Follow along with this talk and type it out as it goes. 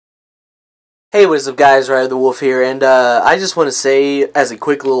Hey, what is up guys, Ryder the Wolf here, and I just want to say as a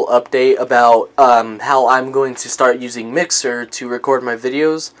quick little update about how I'm going to start using Mixer to record my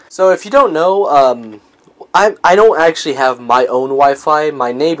videos. So if you don't know, I don't actually have my own Wi-Fi.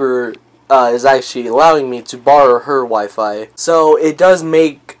 My neighbor is actually allowing me to borrow her Wi-Fi. So it does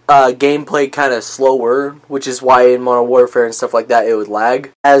make gameplay kind of slower, which is why in Modern Warfare and stuff like that it would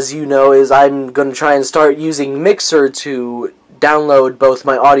lag. As you know, I'm going to try and start using Mixer to download both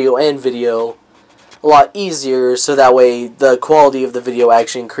my audio and video a lot easier, so that way the quality of the video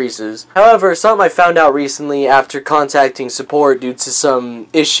actually increases. However, something I found out recently after contacting support due to some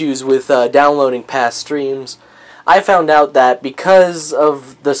issues with downloading past streams, I found out that because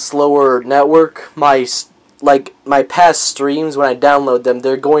of the slower network, my past streams, when I download them,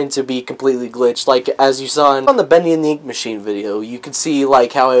 they're going to be completely glitched. Like, as you saw on the Bendy and the Ink Machine video, you could see,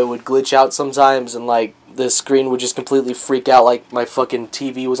 like, how it would glitch out sometimes, and, like, the screen would just completely freak out like my fucking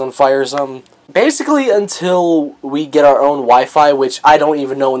TV was on fire or something. Basically, until we get our own Wi-Fi, which I don't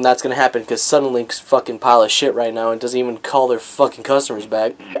even know when that's going to happen, because Suddenlink's fucking pile of shit right now and doesn't even call their fucking customers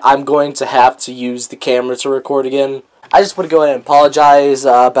back, I'm going to have to use the camera to record again. I just want to go ahead and apologize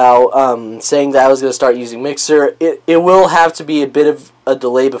about saying that I was going to start using Mixer. It will have to be a bit of a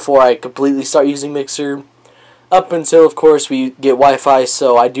delay before I completely start using Mixer, up until, of course, we get Wi-Fi,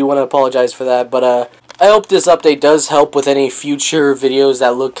 so I do want to apologize for that, but I hope this update does help with any future videos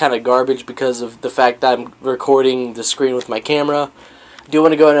that look kind of garbage because of the fact that I'm recording the screen with my camera. I do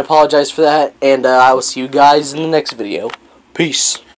want to go ahead and apologize for that, and I will see you guys in the next video. Peace.